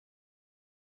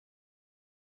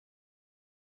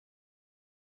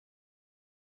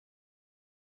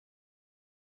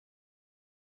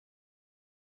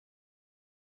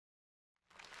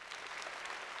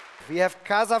We have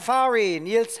CASAFARI,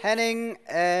 Nils, Henning,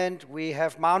 and we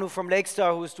have Manu from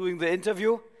Lakestar who's doing the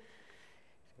interview.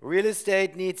 Real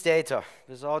estate needs data.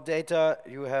 Without data,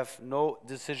 you have no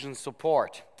decision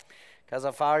support.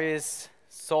 CASAFARI is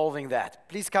solving that.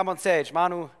 Please come on stage,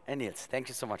 Manu and Nils. Thank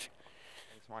you so much.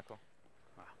 Thanks, Michael.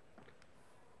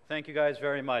 Thank you guys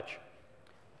very much.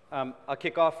 I'll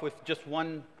kick off with just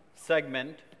one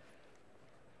segment.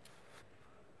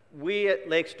 We at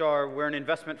Lakestar, we're an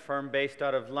investment firm based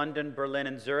out of London, Berlin,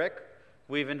 and Zurich.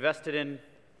 We've invested in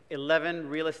 11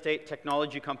 real estate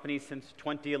technology companies since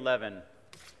 2011.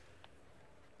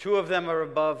 2 of them are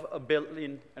above $1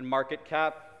 billion in market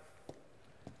cap.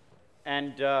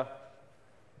 And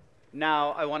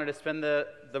now I wanted to spend the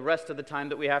rest of the time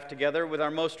that we have together with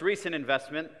our most recent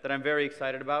investment that I'm very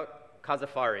excited about,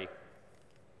 CASAFARI.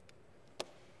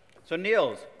 So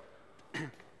Nils,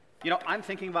 you know, I'm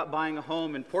thinking about buying a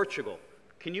home in Portugal.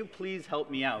 Can you please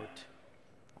help me out?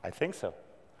 I think so.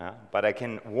 But I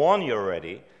can warn you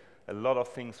already, a lot of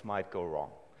things might go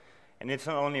wrong. And it's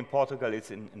not only in Portugal,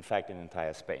 it's in fact in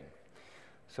entire Spain.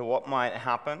 So what might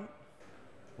happen?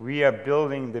 We are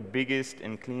building the biggest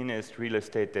and cleanest real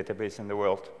estate database in the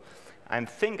world. I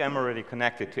think I'm already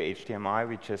connected to HDMI.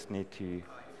 We just need to...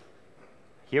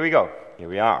 Here we go. Here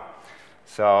we are.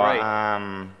 So,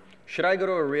 right. Should I go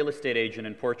to a real estate agent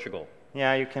in Portugal?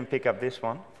 Yeah, you can pick up this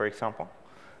one, for example.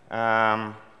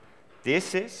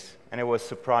 This is, and it was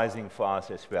surprising for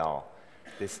us as well,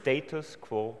 the status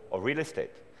quo of real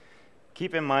estate.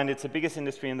 Keep in mind, it's the biggest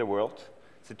industry in the world.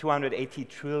 It's a 280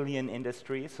 trillion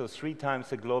industry, so 3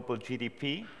 times the global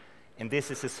GDP, and this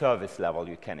is the service level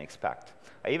you can expect.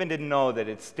 I even didn't know that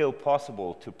it's still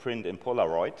possible to print in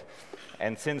Polaroid,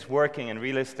 and since working in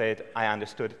real estate, I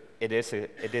understood it is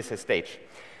a stage.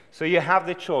 So you have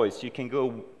the choice. You can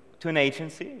go to an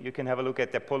agency. You can have a look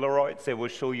at their Polaroids. They will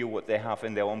show you what they have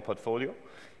in their own portfolio.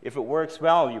 If it works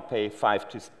well, you pay 5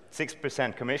 to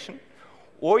 6% commission.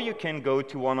 Or you can go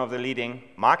to one of the leading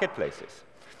marketplaces.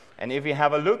 And if you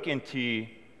have a look into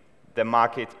the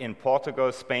market in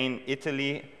Portugal, Spain,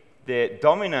 Italy, the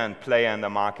dominant player in the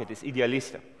market is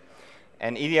Idealista.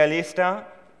 And Idealista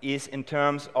is, in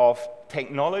terms of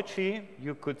technology,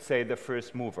 you could say the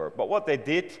first mover. But what they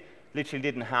did literally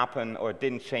didn't happen or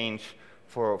didn't change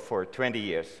for 20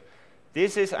 years.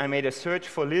 This is, I made a search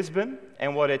for Lisbon,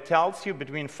 and what it tells you,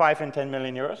 between 5 and 10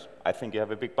 million euros, I think you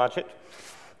have a big budget,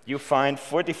 you find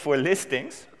 44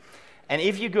 listings. And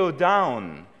if you go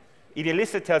down,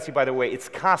 Idealista tells you, by the way, it's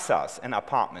casas and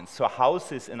apartments, so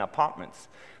houses and apartments.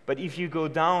 But if you go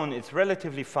down, it's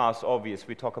relatively fast obvious.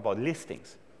 We talk about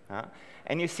listings.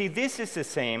 And you see, this is the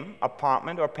same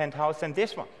apartment or penthouse than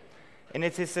this one. And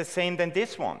it is the same than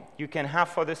this one. You can have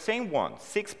for the same one,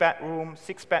 6-bedroom,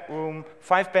 6-bedroom,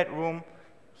 5-bedroom.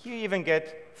 You even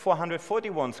get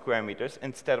 441 square meters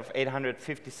instead of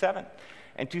 857.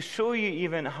 And to show you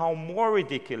even how more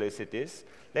ridiculous it is,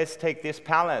 let's take this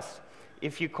palace.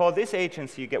 If you call this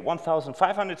agency, you get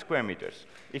 1,500 square meters.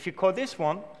 If you call this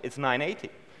one, it's 980.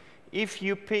 If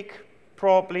you pick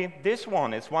probably this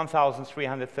one, it's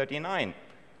 1,339.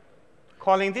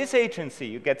 Calling this agency,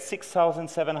 you get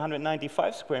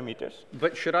 6,795 square meters.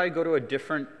 But should I go to a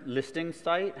different listing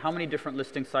site? How many different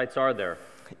listing sites are there?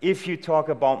 If you talk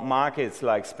about markets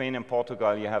like Spain and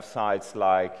Portugal, you have sites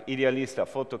like Idealista,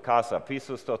 Fotocasa,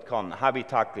 Pisos.com,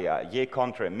 Habitaclia,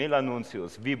 Yecontre,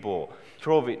 Milanuncios, Vibo,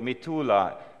 Trovit,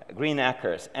 Mitula, Green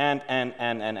Acres, and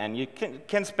you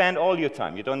can spend all your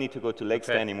time. You don't need to go to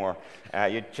Lakestar anymore.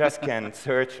 You just can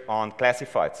search on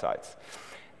classified sites.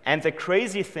 And the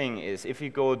crazy thing is, if you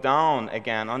go down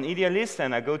again on Idealista,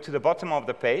 and I go to the bottom of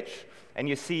the page, and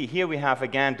you see here we have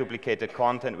again duplicated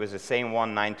content with the same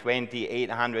one, 920,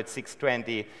 800,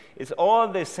 620. It's all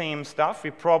the same stuff.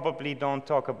 We probably don't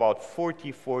talk about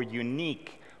 44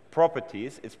 unique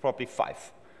properties. It's probably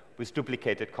 5 with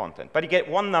duplicated content. But you get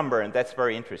one number, and that's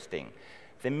very interesting.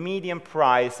 The median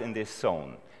price in this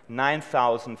zone,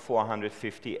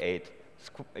 9,458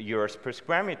 euros per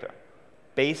square meter,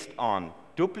 based on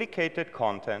duplicated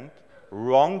content,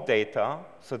 wrong data,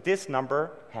 so this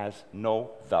number has no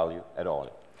value at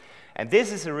all. And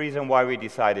this is the reason why we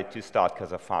decided to start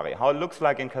CASAFARI. How it looks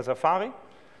like in CASAFARI?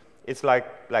 It's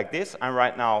like this. I'm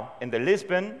right now in the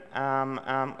Lisbon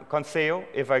Concejo.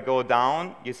 If I go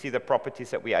down, you see the properties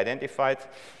that we identified.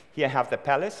 Here I have the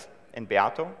palace in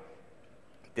Beato.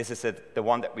 This is the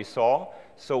one that we saw.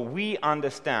 So we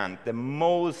understand the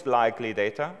most likely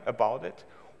data about it.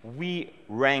 We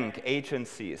rank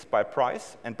agencies by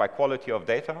price and by quality of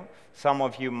data. Some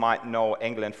of you might know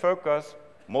England Focus.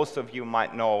 Most of you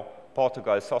might know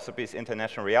Portugal Sotheby's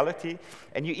International Reality.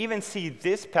 And you even see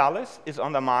this palace is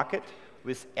on the market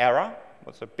with error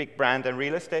what's a big brand in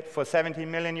real estate, for 17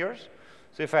 million euros.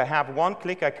 So if I have one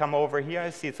click, I come over here, I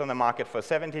see it's on the market for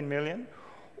 17 million.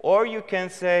 Or you can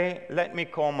say, let me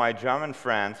call my German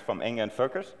friends from England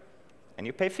Focus, and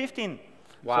you pay 15.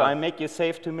 Wow. So I make you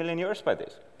save 2 million euros by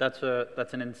this. That's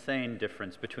an insane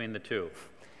difference between the two.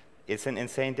 It's an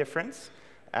insane difference.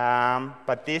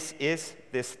 But this is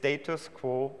the status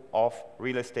quo of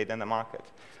real estate in the market.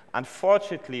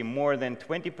 Unfortunately, more than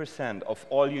 20% of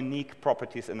all unique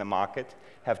properties in the market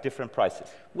have different prices.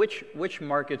 Which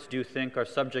markets do you think are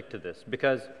subject to this?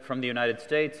 Because from the United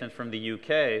States and from the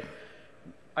UK,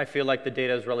 I feel like the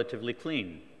data is relatively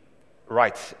clean.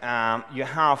 Right. You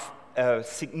have a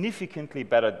significantly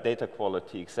better data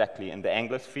quality exactly in the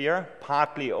Anglosphere,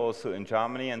 partly also in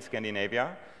Germany and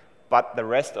Scandinavia. But the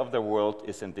rest of the world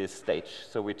is in this stage.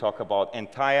 So we talk about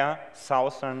entire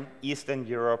Southern, Eastern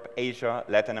Europe, Asia,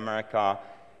 Latin America.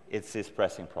 It's this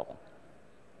pressing problem.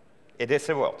 It is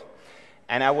the world.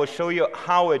 And I will show you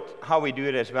how we do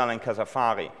it as well in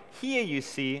CASAFARI. Here you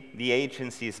see the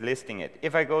agencies listing it.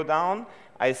 If I go down,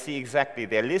 I see exactly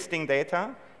their listing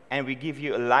data, and we give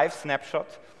you a live snapshot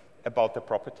about the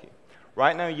property.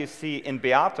 Right now you see in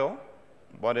Beato,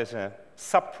 what is a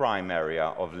subprime area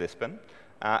of Lisbon,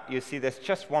 you see there's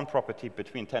just one property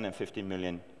between 10 and 15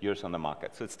 million euros on the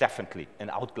market. So it's definitely an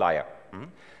outlier.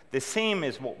 The same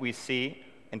is what we see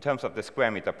in terms of the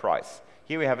square meter price.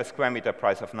 Here we have a square meter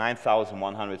price of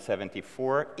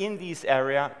 9,174. In this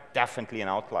area, definitely an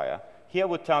outlier. Here I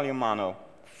would tell you, Manu,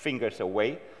 fingers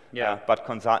away, but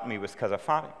consult me with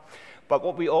CASAFARI. But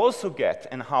what we also get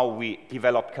and how we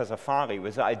developed CASAFARI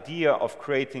was the idea of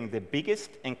creating the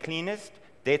biggest and cleanest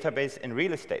database in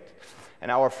real estate. And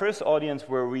our first audience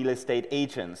were real estate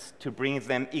agents to bring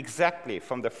them exactly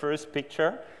from the first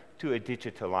picture to a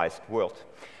digitalized world.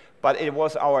 But it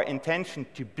was our intention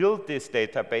to build this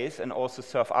database and also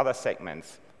serve other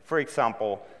segments. For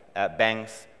example,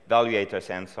 banks,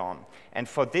 valuators, and so on. And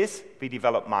for this, we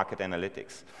developed market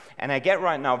analytics. And I get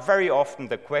right now very often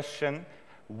the question,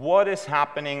 what is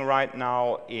happening right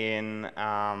now in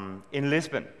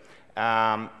Lisbon?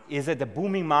 Is it a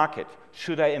booming market?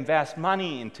 Should I invest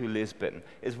money into Lisbon?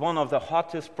 It's one of the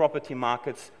hottest property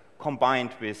markets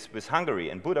combined with Hungary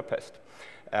and Budapest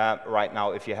right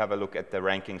now, if you have a look at the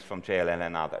rankings from JLL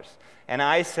and others. And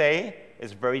I say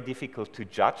it's very difficult to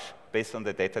judge based on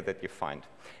the data that you find.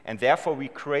 And therefore, we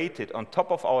created, on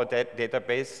top of our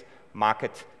database,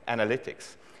 market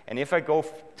analytics. And if I go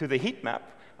to the heat map,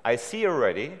 I see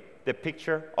already the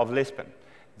picture of Lisbon.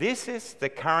 This is the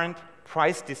current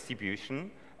price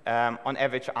distribution on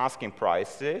average asking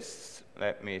prices,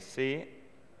 let me see,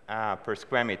 per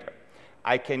square meter.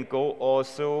 I can go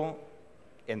also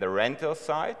in the rental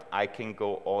side. I can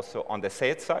go also on the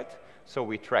sales side. So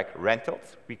we track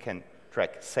rentals. We can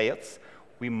track sales.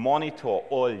 We monitor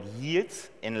all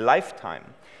yields in lifetime.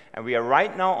 And we are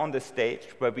right now on the stage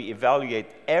where we evaluate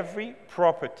every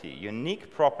property,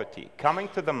 unique property, coming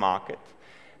to the market,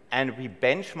 and we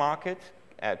benchmark it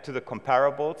to the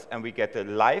comparables, and we get a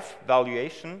live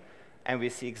valuation, and we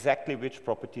see exactly which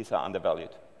properties are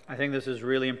undervalued. I think this is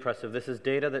really impressive. This is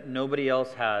data that nobody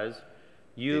else has.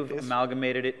 You've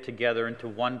amalgamated it together into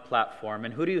one platform.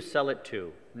 And who do you sell it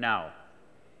to now?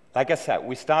 Like I said,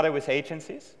 we started with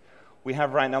agencies. We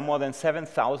have right now more than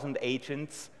 7,000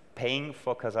 agents paying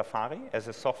for CASAFARI as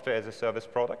a software as a service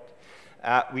product.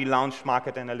 We launched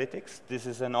market analytics. This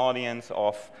is an audience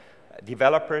of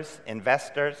developers,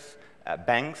 investors,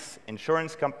 banks,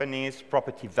 insurance companies,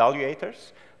 property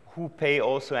valuators, who pay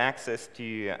also access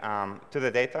to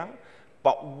the data.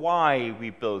 But why we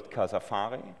built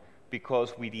CASAFARI?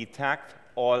 Because we detect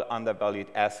all undervalued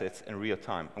assets in real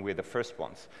time, and we're the first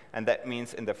ones. And that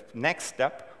means in the next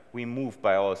step, we move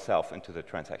by ourselves into the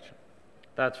transaction.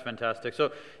 That's fantastic.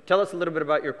 So tell us a little bit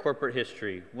about your corporate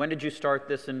history. When did you start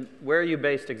this, and where are you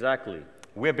based exactly?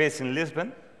 We're based in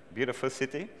Lisbon, beautiful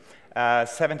city,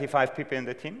 75 people in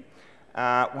the team.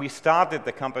 We started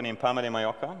the company in Palma de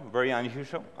Mallorca, very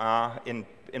unusual,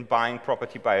 in buying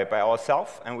property by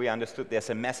ourselves, and we understood there's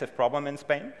a massive problem in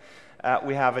Spain.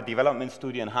 We have a development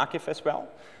studio in Harkiv as well,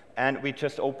 and we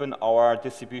just opened our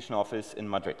distribution office in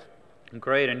Madrid.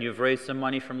 Great, and you've raised some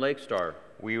money from Lakestar.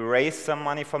 We raised some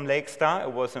money from Lakestar.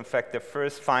 It was, in fact, the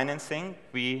first financing.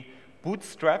 We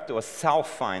bootstrapped or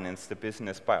self-financed the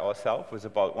business by ourselves with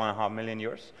about 1.5 million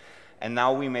euros. And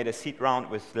now we made a seed round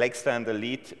with Lakestar in the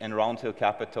lead and Roundhill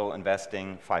Capital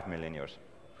investing 5 million euros.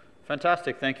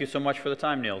 Fantastic. Thank you so much for the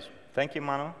time, Nils. Thank you,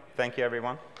 Manu. Thank you,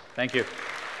 everyone. Thank you.